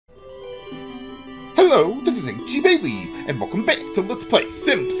Hello, this is H.G. Bailey, and welcome back to Let's Play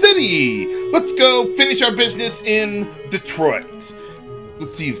SimCity! Let's go finish our business in Detroit.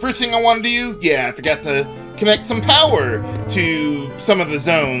 Let's see, the first thing I want to do, yeah, I forgot to connect some power to some of the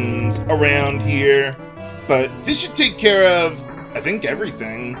zones around here. But this should take care of, I think,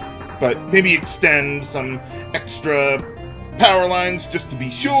 everything. But maybe extend some extra power lines just to be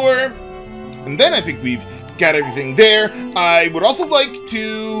sure. And then I think we've got everything there. I would also like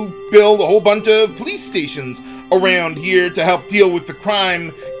to build a whole bunch of police stations around here to help deal with the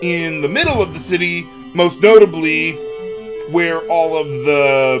crime in the middle of the city, most notably where all of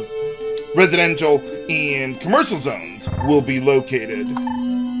the residential and commercial zones will be located.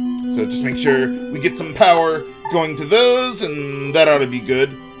 So just make sure we get some power going to those, and that ought to be good.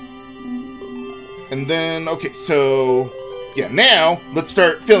 And then, okay, so yeah, now let's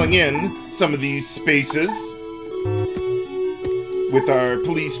start filling in some of these spaces with our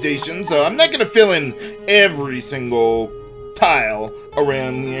police station. So I'm not going to fill in every single tile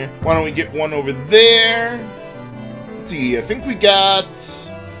around here. Why don't we get one over there? Let's see, I think we got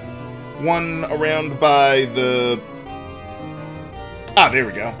one around by the... Ah, there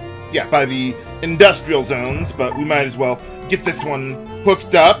we go. Yeah, by the industrial zones, but we might as well get this one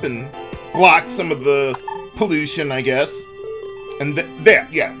hooked up and block some of the pollution, I guess. And there,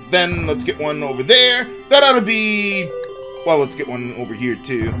 yeah. Then let's get one over there. That ought to be... Well, let's get one over here,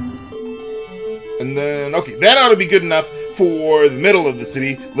 too. And then, okay, that ought to be good enough for the middle of the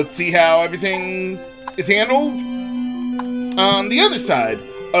city. Let's see how everything is handled on the other side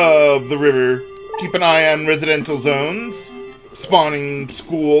of the river. Keep an eye on residential zones, spawning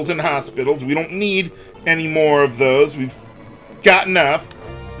schools and hospitals. We don't need any more of those. We've got enough.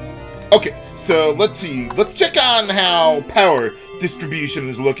 Okay, so let's see. Let's check on how power distribution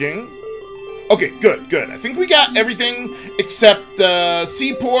is looking. Okay, good, good. I think we got everything except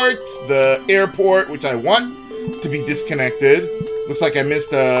Seaport, the airport, which I want to be disconnected. Looks like I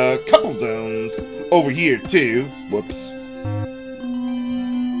missed a couple zones over here, too. Whoops.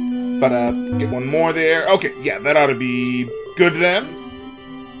 But, get one more there. Okay, yeah, that ought to be good then.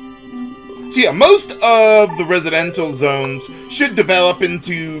 So yeah, most of the residential zones should develop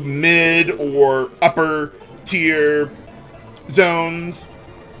into mid or upper tier zones.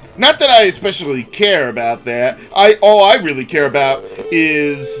 Not that I especially care about that. All I really care about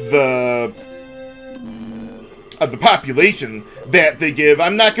is the population that they give.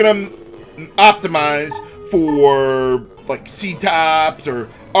 I'm not gonna optimize for like C-tops or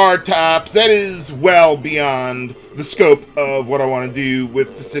R-tops. That is well beyond the scope of what I want to do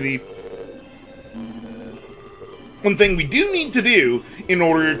with the city. One thing we do need to do in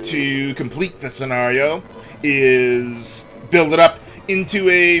order to complete the scenario is build it up into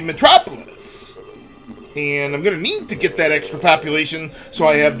a Metrolpolis. And I'm going to need to get that extra population so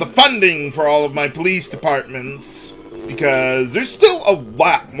I have the funding for all of my police departments, because there's still a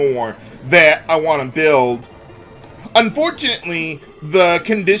lot more that I want to build. Unfortunately, the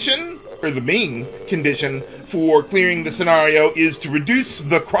condition, or the main condition for clearing the scenario is to reduce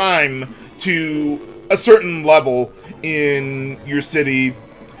the crime to a certain level in your city.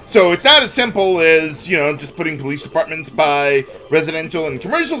 So it's not as simple as, you know, just putting police departments by residential and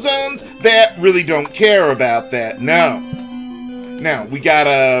commercial zones that really don't care about that. No. Now, we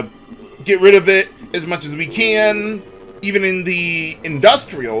gotta get rid of it as much as we can, even in the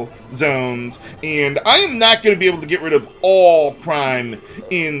industrial zones. And I am not going to be able to get rid of all crime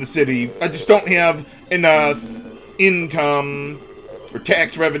in the city. I just don't have enough income or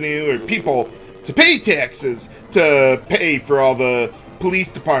tax revenue or people to pay taxes to pay for all the police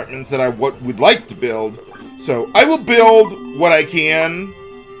departments that I would like to build. So I will build what I can.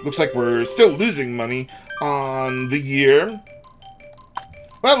 Looks like we're still losing money on the year.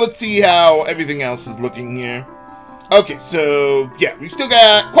 Well, let's see how everything else is looking here. Okay, so yeah, we still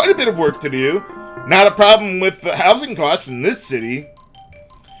got quite a bit of work to do. Not a problem with the housing costs in this city.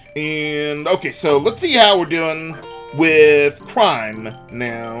 And okay, so let's see how we're doing with crime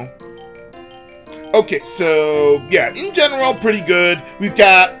now. Okay, so yeah, in general, pretty good. We've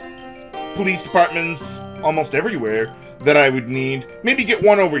got police departments almost everywhere that I would need. Maybe get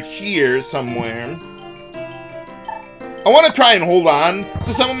one over here somewhere. I want to try and hold on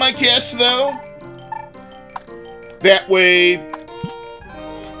to some of my cash, though. That way,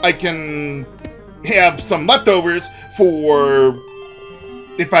 I can have some leftovers for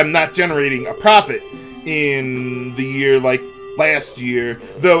if I'm not generating a profit in the year like last year.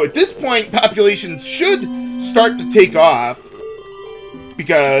 Though at this point, populations should start to take off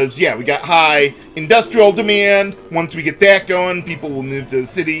because, yeah, we got high industrial demand. Once we get that going, people will move to the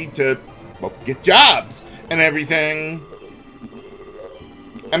city to, well, get jobs and everything.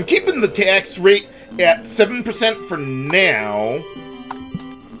 I'm keeping the tax rate at 7% for now.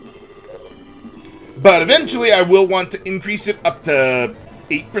 But eventually I will want to increase it up to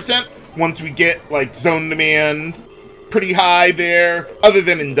 8% once we get, like, zone demand pretty high there, other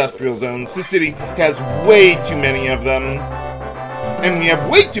than industrial zones. This city has way too many of them. And we have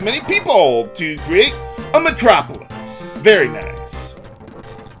way too many people to create a metropolis. Very nice.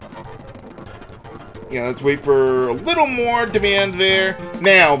 Yeah, let's wait for a little more demand there.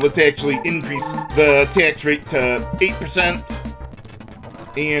 Now, let's actually increase the tax rate to 8%.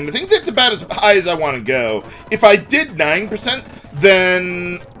 And I think that's about as high as I want to go. If I did 9%,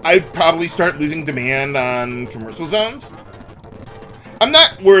 then I'd probably start losing demand on commercial zones. I'm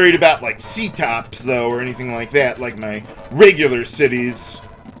not worried about, like, C-tops, though, or anything like that, like my regular cities.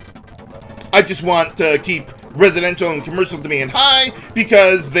 I just want to keep residential and commercial demand high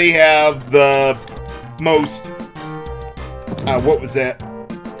because they have the most, what was that?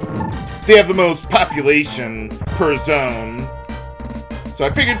 They have the most population per zone. So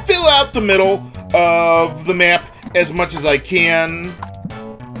I figured fill out the middle of the map as much as I can.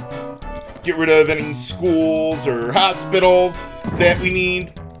 Get rid of any schools or hospitals that we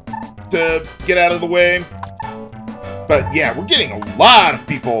need to get out of the way. But yeah, we're getting a lot of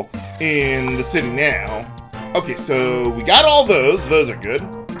people in the city now. Okay, so we got all those. Those are good.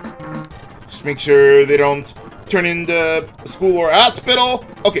 Just make sure they don't turn into a school or a hospital.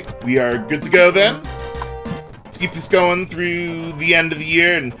 Okay, we are good to go then. Let's keep this going through the end of the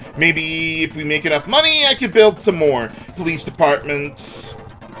year, and maybe if we make enough money, I could build some more police departments.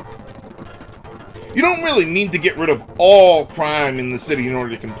 You don't really need to get rid of all crime in the city in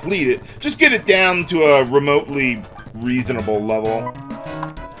order to complete it. Just get it down to a remotely reasonable level.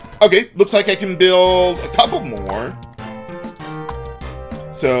 Okay, looks like I can build a couple more.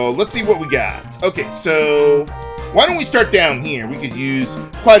 So let's see what we got. Okay, so why don't we start down here? We could use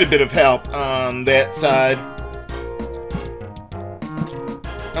quite a bit of help on that side.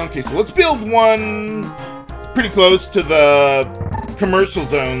 Okay, so let's build one pretty close to the commercial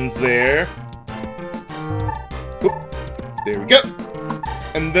zones there. Oop, there we go.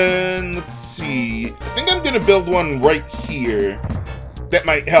 And then, let's see. I think I'm going to build one right here. That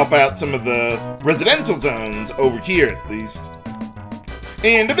might help out some of the residential zones over here, at least.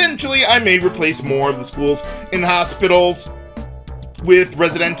 And eventually, I may replace more of the schools and hospitals with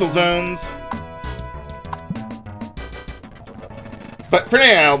residential zones. But for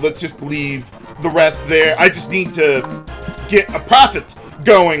now, let's just leave the rest there. I just need to get a profit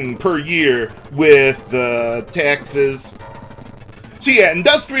going per year with the taxes. So yeah,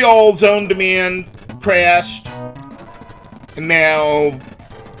 industrial zone demand crashed. And now,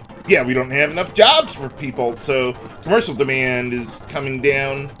 yeah, we don't have enough jobs for people, so commercial demand is coming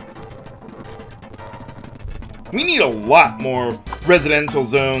down. We need a lot more residential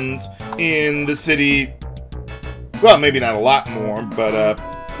zones in the city. Well, maybe not a lot more, but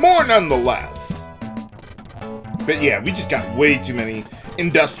more nonetheless. But yeah, we just got way too many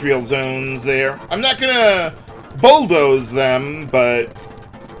industrial zones there. I'm not gonna bulldoze them, but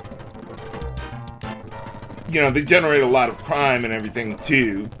you know, they generate a lot of crime and everything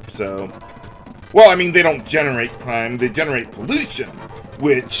too, so. Well, I mean, they don't generate crime, they generate pollution,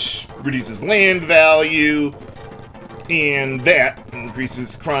 which reduces land value, and that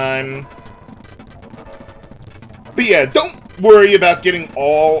increases crime. But yeah, don't worry about getting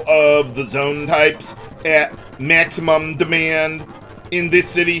all of the zone types at maximum demand in this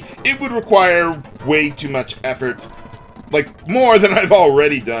city. It would require way too much effort. Like, more than I've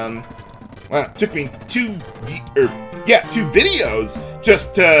already done. Wow, it took me two videos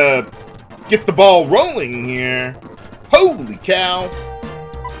just to get the ball rolling here. Holy cow.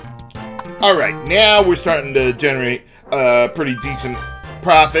 Alright, now we're starting to generate a pretty decent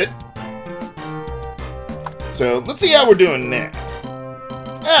profit. So, let's see how we're doing now.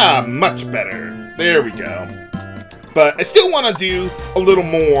 Ah, much better. There we go. But I still want to do a little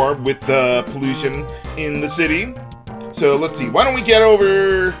more with the pollution in the city. So, let's see. Why don't we get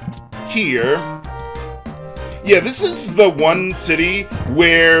over here? Yeah, this is the one city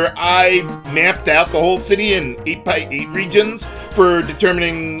where I mapped out the whole city in 8x8 regions for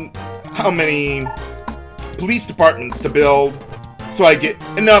determining how many police departments to build, so I get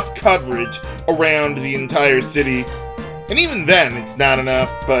enough coverage around the entire city. And even then, it's not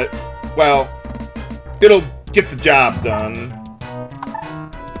enough, but, well, it'll get the job done.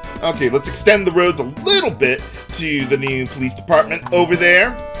 Okay, let's extend the roads a little bit to the new police department over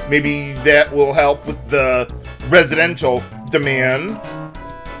there. Maybe that will help with the residential demand.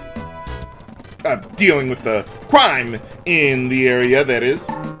 Dealing with the crime in the area, that is.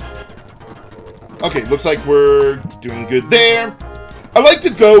 Okay, looks like we're doing good there. I like to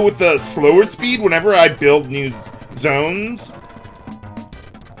go with the slower speed whenever I build new zones.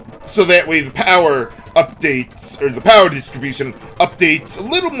 So that way the power updates, or the power distribution updates a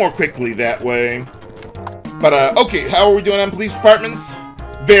little more quickly that way. But, okay, how are we doing on police departments?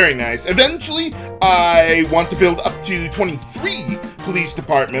 Very nice. Eventually, I want to build up to 23 police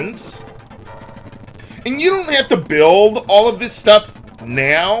departments. And you don't have to build all of this stuff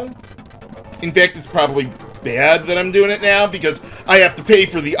now. In fact, it's probably bad that I'm doing it now because I have to pay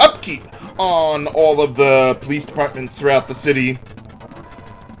for the upkeep on all of the police departments throughout the city.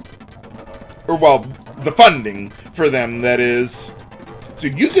 Or, well, the funding for them, that is. So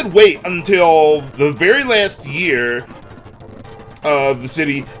you could wait until the very last year of the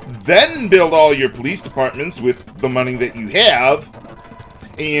city, then build all your police departments with the money that you have,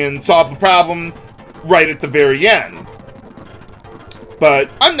 and solve the problem right at the very end.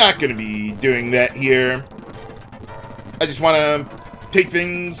 But I'm not going to be doing that here. I just want to take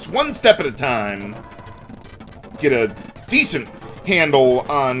things one step at a time. Get a decent handle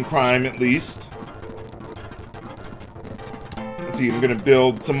on crime, at least. Let's see, I'm going to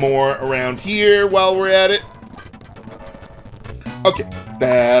build some more around here while we're at it. Okay,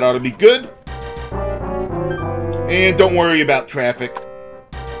 that ought to be good. And don't worry about traffic.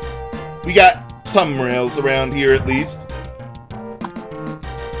 We got some rails around here, at least.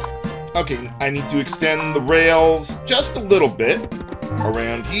 Okay, I need to extend the rails just a little bit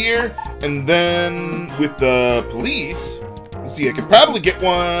around here. And then with the police, let's see, I could probably get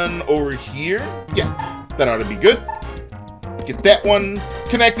one over here. Yeah, that ought to be good. Get that one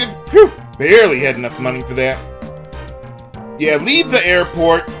connected. Whew, barely had enough money for that. Yeah, leave the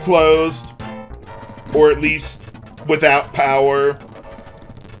airport closed, or at least without power.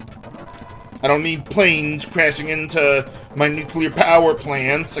 I don't need planes crashing into my nuclear power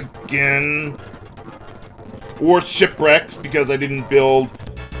plants again. Or shipwrecks, because I didn't build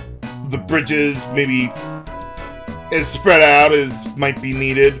the bridges maybe as spread out as might be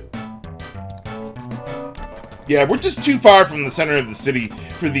needed. Yeah, we're just too far from the center of the city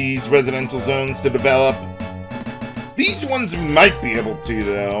for these residential zones to develop. These ones we might be able to,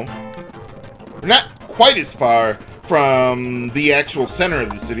 though. We're not quite as far from the actual center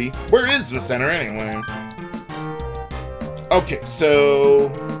of the city. Where is the center, anyway? Okay, so...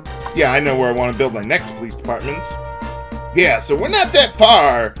 yeah, I know where I want to build my next police departments. Yeah, so we're not that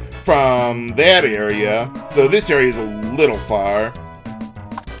far from that area. Though this area is a little far.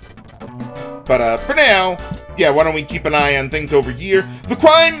 But, for now... yeah, why don't we keep an eye on things over here? The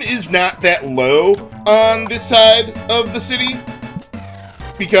crime is not that low on this side of the city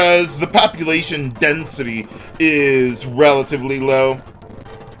because the population density is relatively low.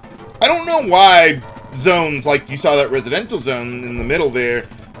 I don't know why zones, like you saw that residential zone in the middle there,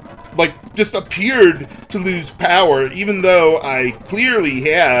 like, just appeared to lose power, even though I clearly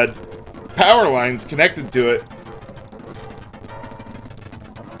had power lines connected to it.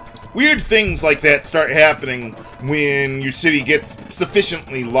 Weird things like that start happening when your city gets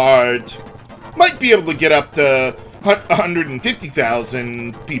sufficiently large. Might be able to get up to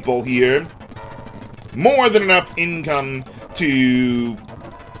 150,000 people here. More than enough income to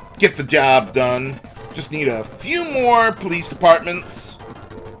get the job done. Just need a few more police departments.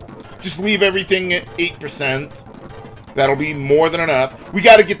 Just leave everything at 8%. That'll be more than enough. We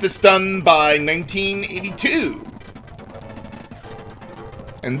gotta get this done by 1982.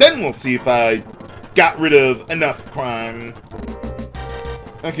 And then we'll see if I got rid of enough crime.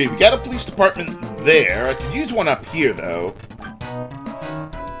 Okay, we got a police department there. I could use one up here, though.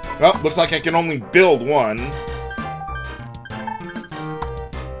 Well, looks like I can only build one.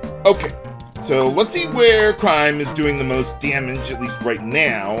 Okay, so let's see where crime is doing the most damage, at least right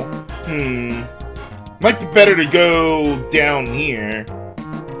now. Might be better to go down here.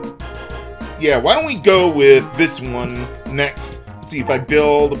 Yeah, why don't we go with this one next? See if I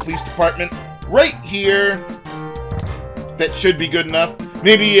build a police department right here. That should be good enough.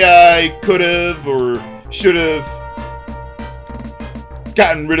 Maybe I could have or should have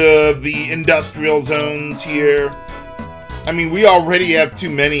gotten rid of the industrial zones here. I mean, we already have too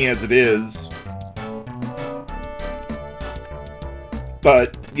many as it is.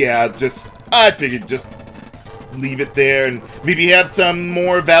 But yeah, I figured just leave it there and maybe have some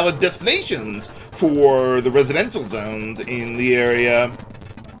more valid destinations for the residential zones in the area.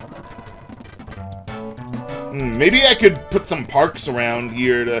 Maybe I could put some parks around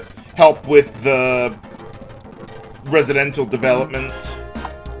here to help with the residential developments.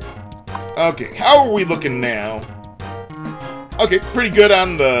 Okay, how are we looking now? Okay, pretty good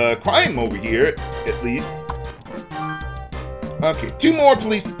on the crime over here, at least. Okay, 2 more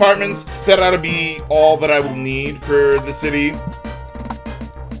police departments. That ought to be all that I will need for the city.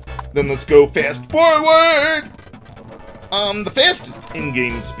 Then let's go fast forward. The fastest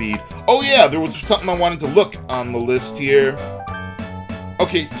in-game speed. Oh yeah, there was something I wanted to look on the list here.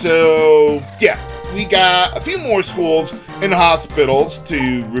 Okay, so yeah, we got a few more schools and hospitals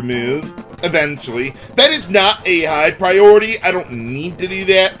to remove eventually. That is not a high priority. I don't need to do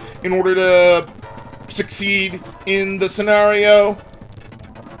that in order to succeed in the scenario.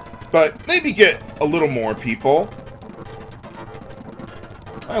 But maybe get a little more people.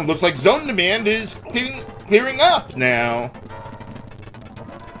 It looks like zone demand is clearing up now.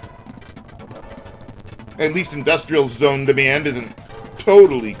 At least industrial zone demand isn't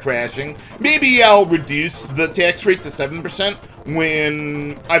totally crashing. Maybe I'll reduce the tax rate to 7%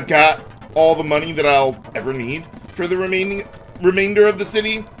 when I've got all the money that I'll ever need for the remainder of the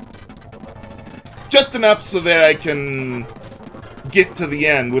city. Just enough so that I can get to the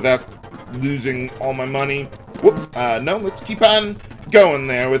end without losing all my money. Whoop. No, let's keep on going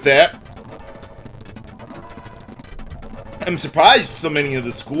there with that. I'm surprised so many of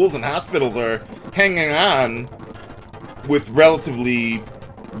the schools and hospitals are hanging on with relatively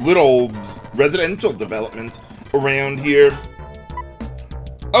little residential development around here.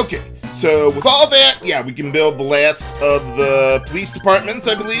 Okay, so with all that, yeah, we can build the last of the police departments,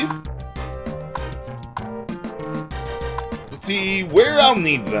 I believe. Let's see where I'll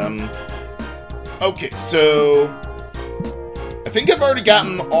need them. Okay, so I think I've already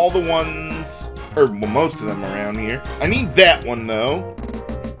gotten all the ones, or well, most of them around here. I need that one, though.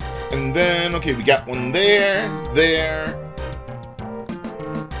 And then, okay, we got one there, there.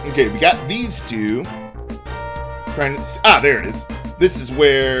 Okay, we got these two. Trying to, there it is. This is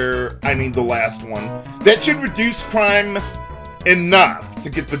where I need the last one. That should reduce crime enough to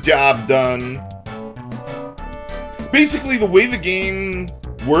get the job done. Basically, the way the game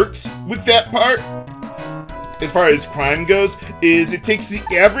works with that part, as far as crime goes, is it takes the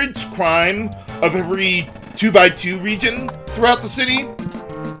average crime of every 2x2 region throughout the city,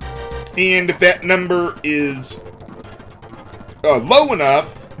 and if that number is low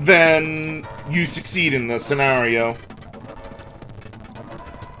enough, then you succeed in the scenario.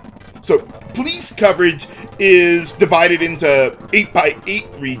 So, police coverage is divided into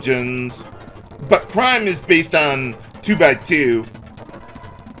 8x8 regions, but crime is based on 2x2.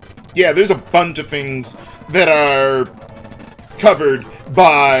 Yeah, there's a bunch of things that are covered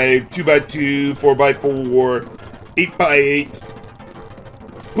by 2x2, 4x4, 8x8.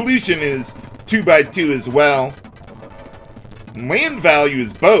 Pollution is 2x2 as well. Land value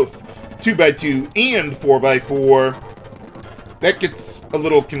is both 2x2 and 4x4. That gets a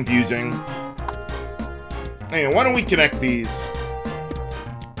little confusing. Hey, why don't we connect these?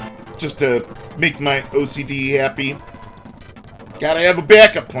 Just to make my OCD happy. Gotta have a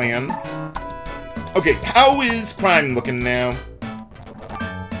backup plan. Okay, how is crime looking now?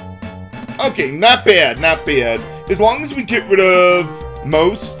 Okay, not bad, not bad. As long as we get rid of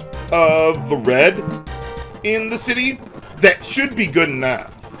most of the red in the city, that should be good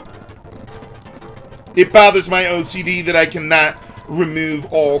enough. It bothers my OCD that I cannot remove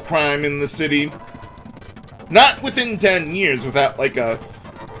all crime in the city. Not within 10 years without, like, a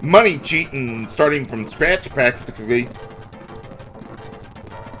money cheat and starting from scratch, practically.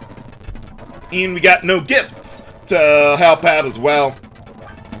 And we got no gifts to help out as well.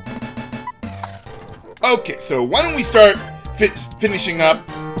 Okay, so why don't we start finishing up,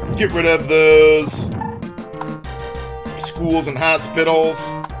 get rid of those schools and hospitals,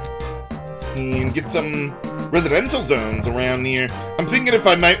 and get some residential zones around here. I'm thinking if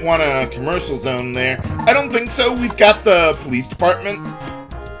I might want a commercial zone there. I don't think so. We've got the police department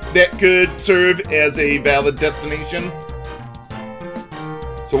that could serve as a valid destination.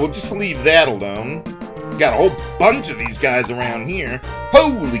 So we'll just leave that alone. We got a whole bunch of these guys around here.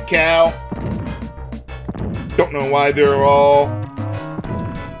 Holy cow! Don't know why they're all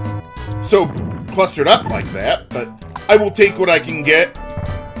so clustered up like that, but I will take what I can get.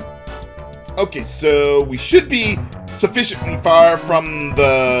 Okay, so we should be sufficiently far from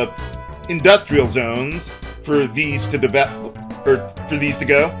the industrial zones for these to develop, or for these to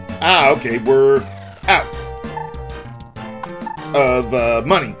go. Ah, okay, we're out of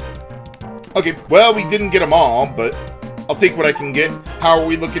money. Okay, well, we didn't get them all, but I'll take what I can get. How are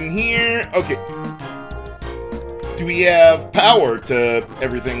we looking here? Okay. Do we have power to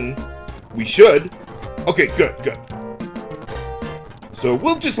everything? We should. Okay, good, good. So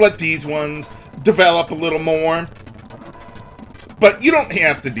we'll just let these ones develop a little more. But you don't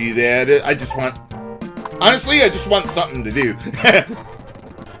have to do that. I just want... Honestly, I just want something to do.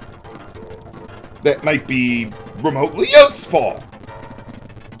 That might be remotely useful.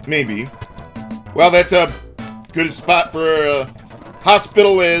 Maybe. Well, that's a good spot for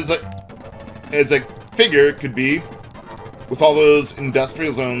hospital as I figure it could be, with all those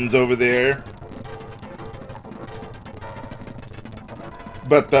industrial zones over there.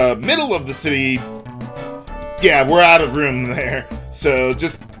 But the middle of the city, yeah, we're out of room there. So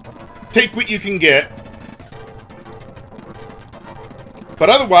just take what you can get. But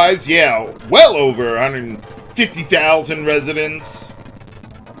otherwise, yeah, well over 150,000 residents.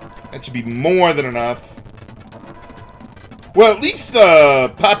 That should be more than enough. Well, at least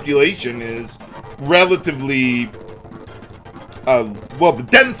the population is relatively, well, the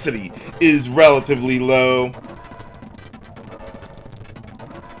density is relatively low.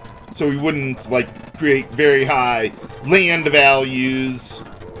 So we wouldn't, like, create very high land values.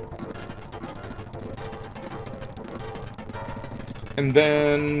 And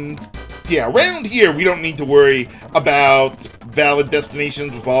then, yeah, around here we don't need to worry about valid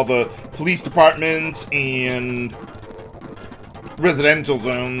destinations with all the police departments and residential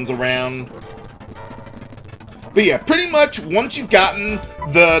zones around. But yeah, pretty much once you've gotten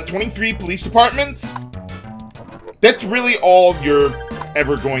the 23 police departments, that's really all you're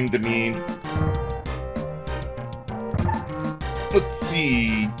ever going to need. Let's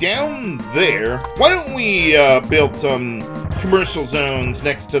see, down there, why don't we build some commercial zones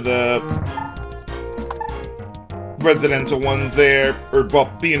next to the residential ones there, or,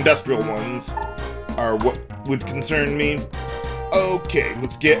 well, the industrial ones are what would concern me. Okay,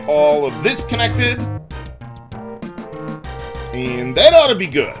 let's get all of this connected, and that ought to be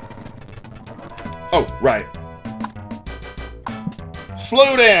good. Oh, right.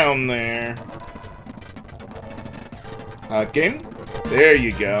 Slow down there. Game? There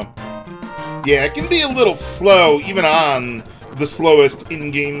you go. Yeah, it can be a little slow, even on the slowest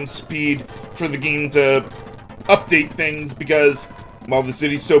in-game speed for the game to update things because, well, the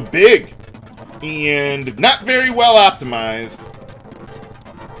city's so big and not very well optimized.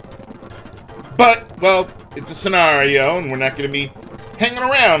 But, well, it's a scenario and we're not going to be hanging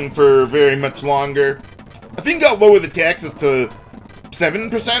around for very much longer. I think I'll lower the taxes to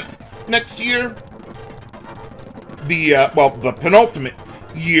 7% next year. The, well, the penultimate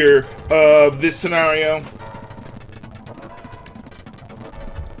year of this scenario.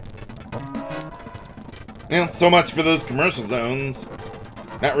 Well, so much for those commercial zones.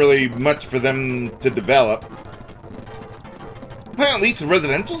 Not really much for them to develop. Well, at least the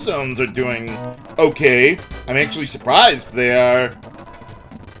residential zones are doing okay. I'm actually surprised they are.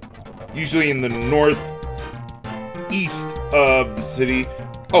 Usually in the northeast of the city.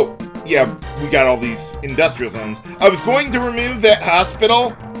 Oh, yeah, we got all these industrial zones. I was going to remove that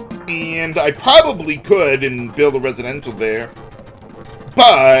hospital, and I probably could and build a residential there.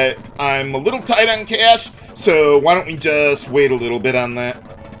 But I'm a little tight on cash, so why don't we just wait a little bit on that?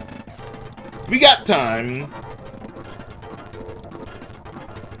 We got time.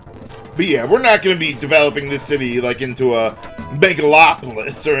 But yeah, we're not going to be developing this city like into a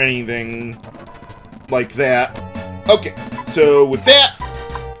megalopolis or anything like that. Okay, so with that,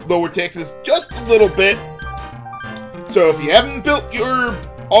 lower taxes just a little bit. So if you haven't built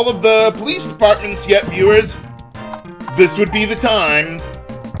all of the police departments yet, viewers, this would be the time.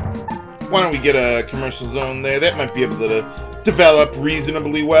 Why don't we get a commercial zone there? That might be able to develop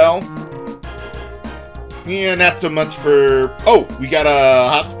reasonably well. Yeah, not so much for... Oh, we got a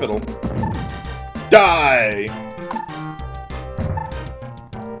hospital. Die!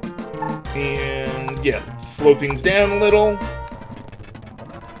 And, yeah, slow things down a little.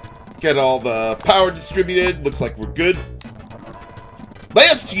 Get all the power distributed. Looks like we're good.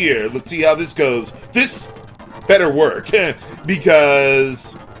 Last year, let's see how this goes. This better work,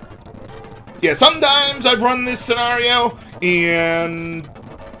 because... Yeah, sometimes I've run this scenario, and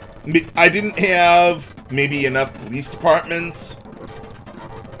I didn't have maybe enough police departments.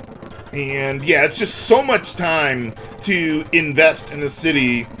 And yeah, it's just so much time to invest in a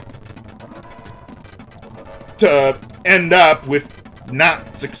city to end up with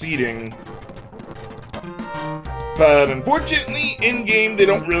not succeeding. But unfortunately, in-game, they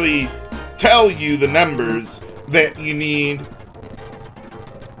don't really tell you the numbers that you need.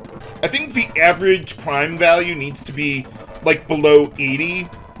 I think the average crime value needs to be, like, below 80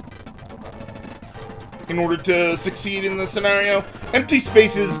 in order to succeed in the scenario. Empty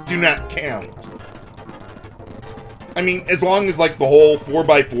spaces do not count. I mean, as long as, like, the whole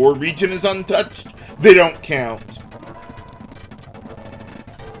 4x4 region is untouched, they don't count.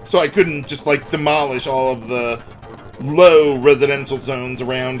 So I couldn't just, like, demolish all of the low residential zones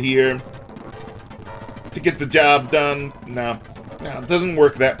around here to get the job done. No, it doesn't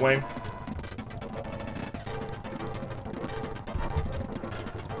work that way.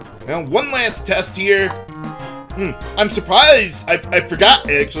 Now, one last test here. I'm surprised. I forgot,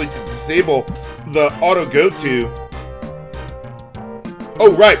 actually, to disable the auto go-to.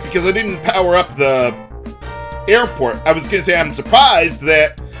 Oh, right, because I didn't power up the airport. I was gonna say I'm surprised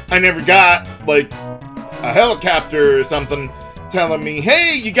that I never got, like, a helicopter or something telling me,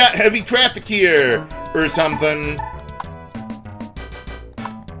 hey, you got heavy traffic here, or something.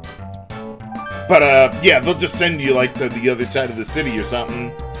 But, yeah, they'll just send you, like, to the other side of the city or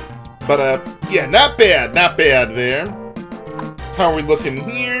something. But, yeah, not bad there. How are we looking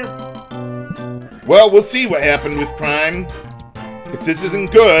here? Well, we'll see what happened with crime. If this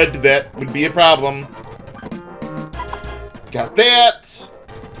isn't good, that would be a problem. Got that.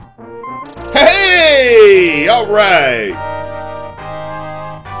 Hey! Alright!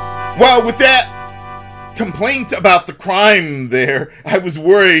 Well, with that complaint about the crime there, I was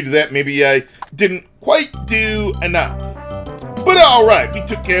worried that maybe I didn't quite do enough. But alright, we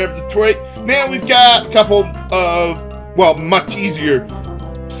took care of Detroit. Now we've got a couple of, well, much easier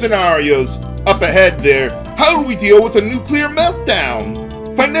scenarios up ahead there. How do we deal with a nuclear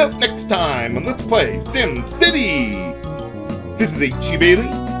meltdown? Find out next time on Let's Play SimCity. This is H.G.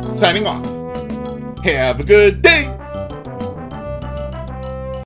 Bailey, signing off. Have a good day!